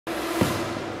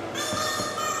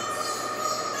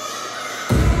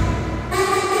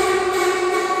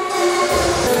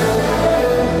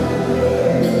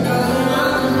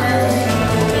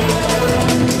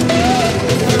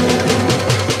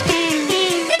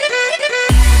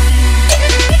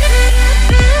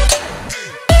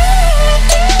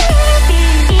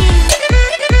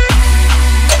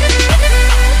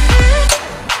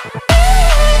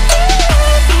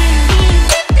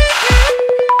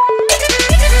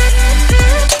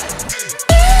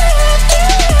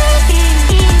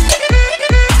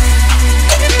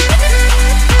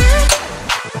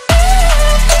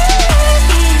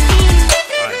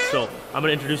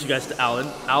to introduce you guys to Alan.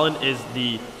 Alan is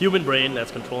the human brain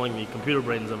that's controlling the computer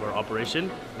brains of our operation.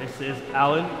 This is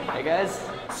Alan. Hey guys.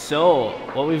 So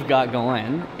what we've got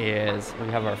going is we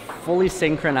have our fully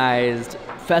synchronized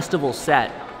festival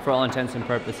set for all intents and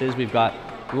purposes. We've got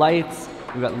lights,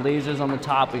 we've got lasers on the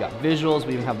top, we got visuals,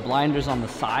 we even have blinders on the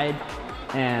side.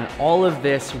 And all of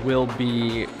this will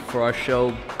be, for our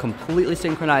show, completely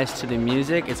synchronized to the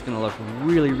music. It's gonna look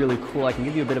really, really cool. I can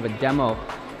give you a bit of a demo.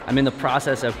 I'm in the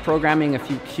process of programming a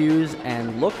few cues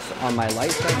and looks on my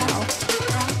lights right now.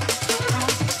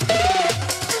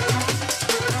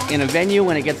 In a venue,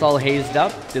 when it gets all hazed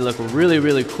up, they look really,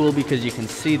 really cool because you can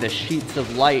see the sheets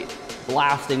of light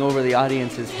blasting over the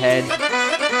audience's head.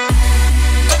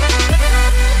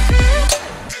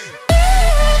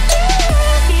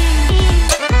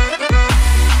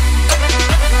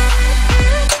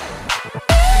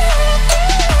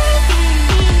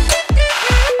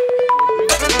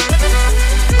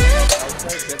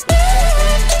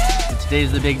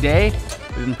 Today's the big day.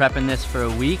 We've been prepping this for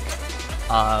a week.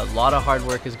 A lot of hard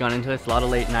work has gone into this, a lot of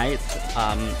late nights.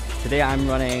 Today I'm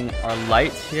running our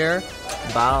lights here.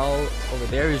 Bao over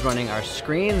there is running our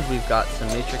screens. We've got some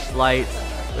matrix lights,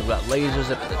 we've got lasers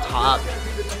up at the top,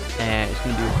 and it's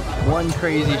gonna be one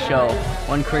crazy show,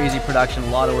 one crazy production. A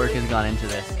lot of work has gone into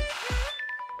this.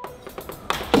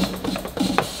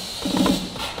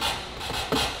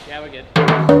 Yeah, we're good.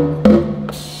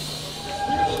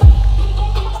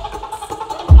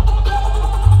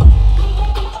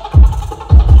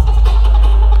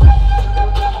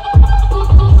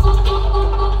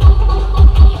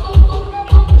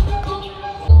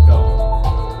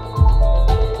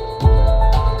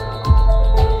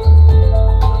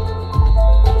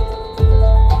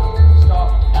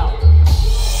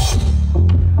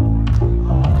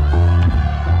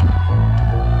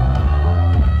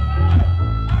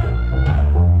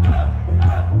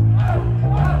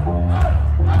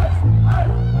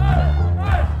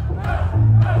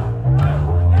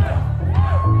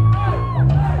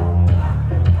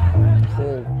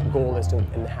 To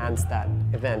enhance that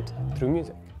event through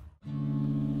music.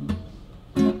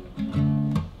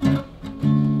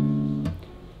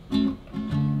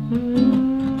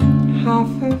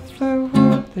 Half of the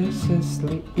world is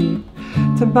asleep.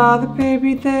 To bother,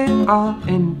 baby, they're all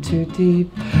in too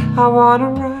deep. I wanna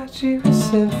write you a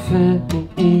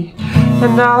symphony,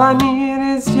 and all I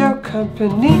need is your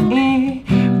company.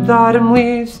 With autumn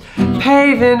leaves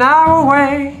paving our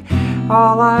way,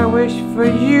 all I wish for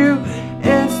you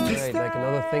is to stay. Like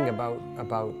another thing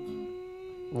about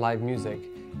live music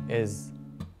is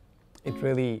it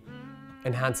really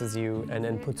enhances you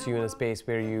and puts you in a space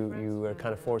where you are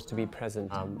kind of forced to be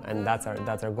present, and that's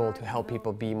our goal, to help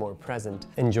people be more present,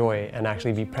 enjoy, and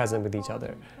actually be present with each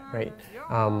other, right?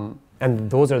 And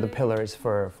those are the pillars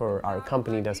for our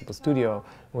company, Decibel Studio,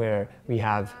 where we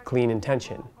have clean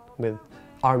intention with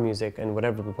our music and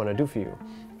whatever we want to do for you.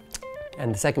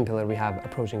 And the second pillar, we have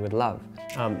approaching with love.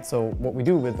 So what we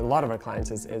do with a lot of our clients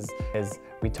is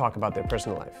we talk about their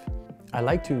personal life. I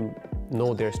like to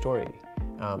know their story,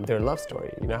 their love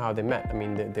story, you know, how they met. I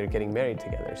mean, they're getting married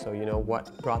together, so you know,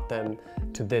 what brought them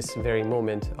to this very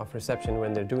moment of reception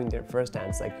when they're doing their first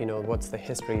dance? Like, you know, what's the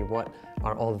history? What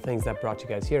are all the things that brought you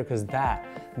guys here? Because that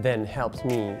then helps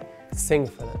me sing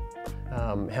for them.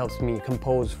 Helps me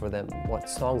compose for them what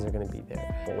songs are going to be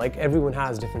there. Like, everyone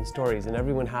has different stories, and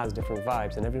everyone has different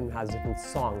vibes, and everyone has different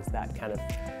songs that kind of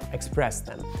express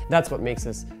them. That's what makes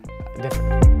us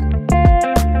different.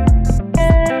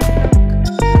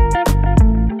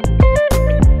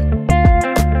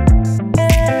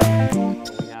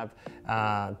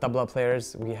 Tabla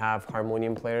players, we have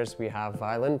harmonium players, we have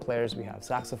violin players, we have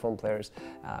saxophone players,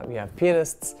 we have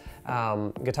pianists,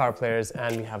 guitar players,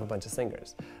 and we have a bunch of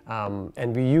singers.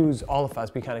 And we use, all of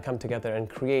us, we kind of come together and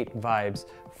create vibes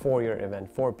for your event,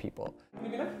 for people.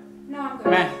 No, I'm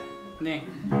good.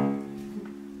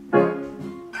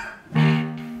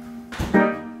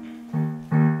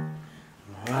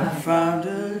 I found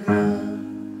a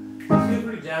girl. Feel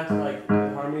free to jam to like the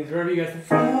harmonies, wherever you guys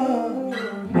can.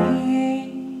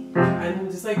 And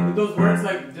just like with those words,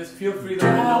 like just feel free to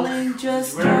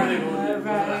notes, wherever they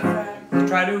go.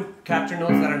 Try to capture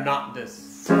notes that are not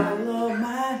this. Follow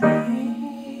my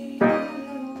name.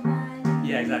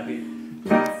 Yeah, exactly.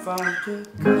 I found a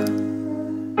girl.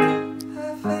 I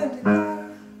found a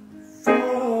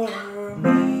girl for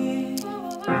me.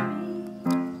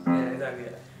 Yeah, exactly.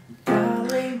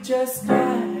 Darling, just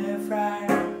dive right.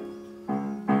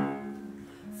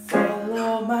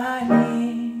 Follow my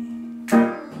name.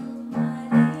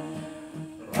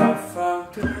 I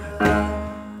found a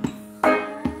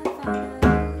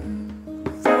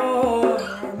love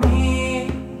for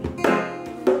me.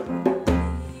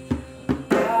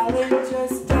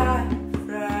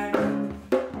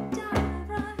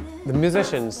 The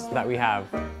musicians that we have,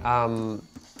 Naman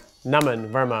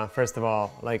Verma, first of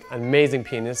all, like an amazing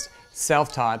pianist,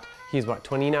 self-taught. He's what,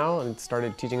 20 now, and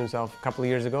started teaching himself a couple of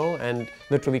years ago, and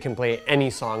literally can play any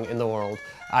song in the world.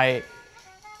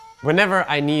 Whenever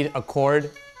I need a chord,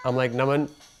 I'm like, Naman,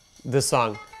 this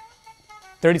song.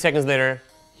 30 seconds later,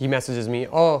 he messages me,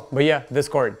 oh, but yeah, this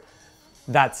chord.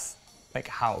 That's like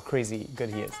how crazy good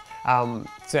he is.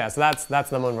 So that's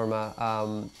Naman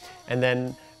Verma. And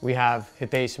then we have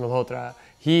Hitesh Malhotra.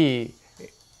 He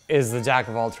is the jack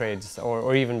of all trades,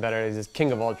 or even better, he's the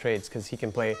king of all trades, because he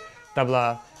can play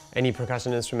tabla, any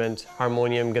percussion instrument,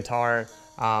 harmonium, guitar,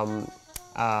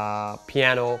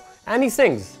 piano, and he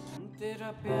sings.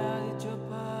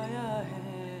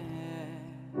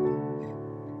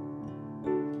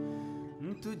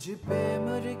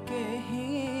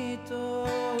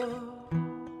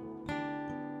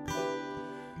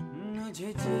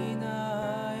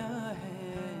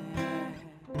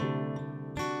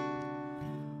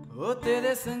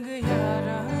 तेरे संग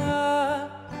यारा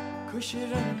खुश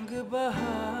रंग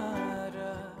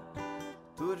बहारा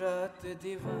तू रात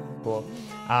दीवानी. Cool.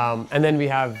 And then we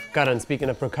have Karan. Speaking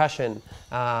of percussion,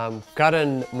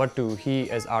 Karan Mattu, he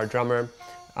is our drummer.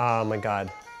 Oh my God,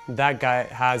 that guy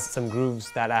has some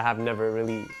grooves that I have never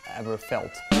really ever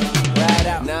felt. Right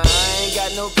out. Nah, I ain't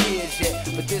got no kids yet,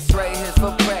 but this right here's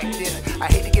for practice. I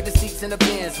hate to get the seats in the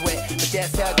bins wet, but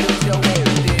that's how good your hair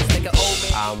is. Like an old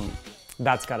man.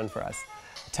 That's Karan for us.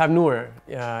 Tabnoor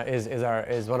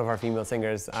is one of our female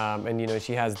singers, and you know,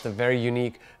 she has the very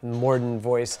unique modern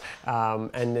voice,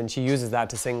 and then she uses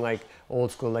that to sing like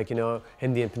old school, like, you know,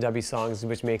 Hindi and Punjabi songs,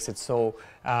 which makes it so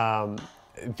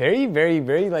very, very,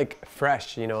 very like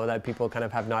fresh, you know, that people kind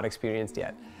of have not experienced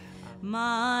yet.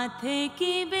 माथे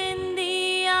की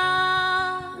बिंदिया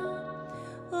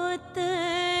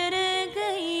उतर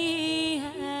गई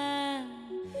है,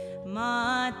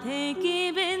 माथे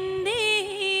की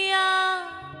बिंदिया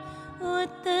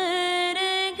उतर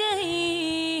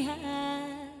गई है,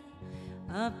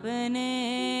 अपने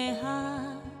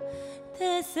हाथ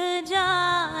सजा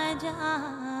जा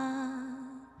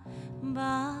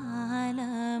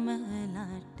बालम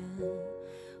लट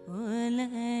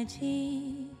उलझी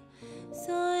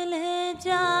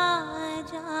सुलझा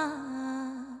जा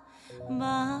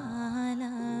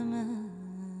बालम.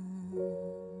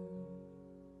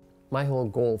 My whole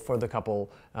goal for the couple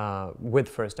with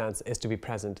First Dance is to be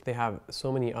present. They have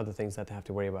so many other things that they have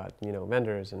to worry about, you know,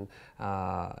 vendors and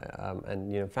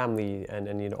you know, family and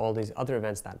you know, all these other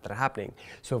events that are happening.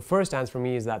 So First Dance for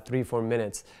me is that 3-4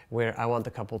 minutes where I want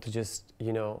the couple to just,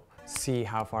 you know, see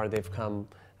how far they've come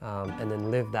and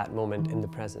then live that moment in the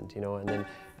present, you know, and then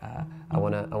I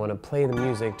wanna play the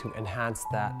music to enhance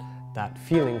that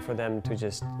feeling for them to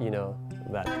just, you know,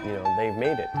 that, you know, they've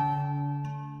made it.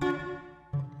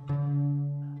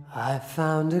 I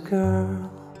found a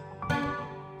girl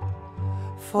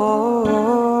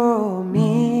for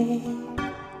me,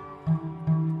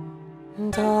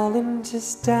 darling,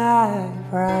 just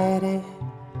dive right in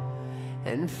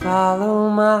and follow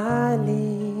my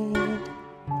lead.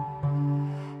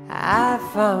 I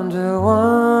found a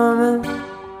woman,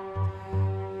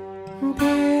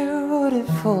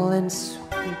 beautiful and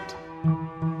sweet,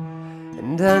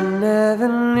 and I never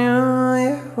knew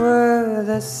you were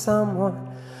the someone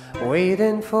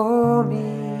waiting for me.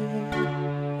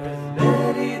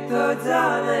 मेरी तो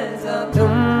जाने जा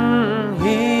तुम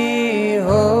ही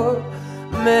हो,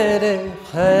 मेरे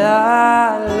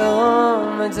ख्यालों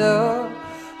में जो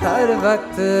हर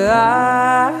वक्त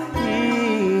आई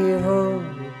हो,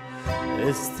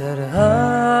 इस तरह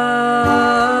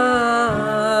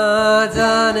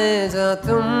जाने जा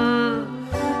तुम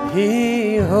ही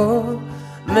हो,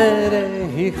 मेरे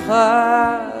ही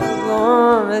ख्यालों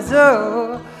में जो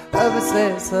अब से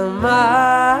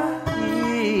समाई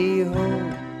हो,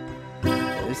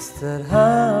 इस तरह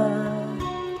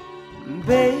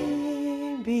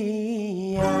baby,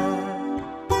 I'm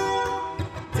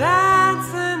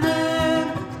dancing in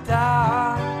the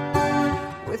dark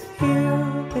with you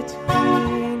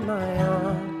between my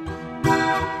arms,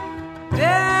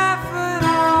 barefoot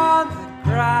on the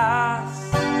grass,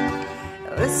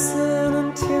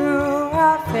 listening to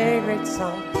our favorite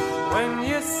song. When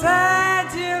you said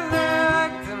you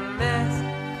looked a mess,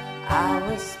 I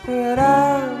whispered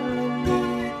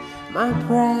underneath my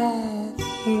breath,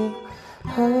 you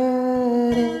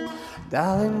heard it,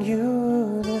 darling, you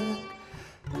look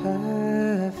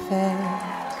perfect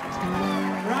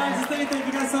tonight. Right, just thank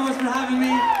you guys so much for having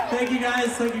me. Thank you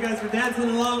guys for dancing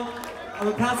along. I'm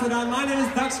gonna pass it on. My name is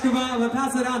Daksh Kumar. I'm gonna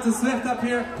pass it on to Swift up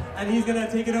here, and he's gonna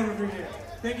take it over from here.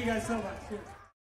 Thank you guys so much. Cheers.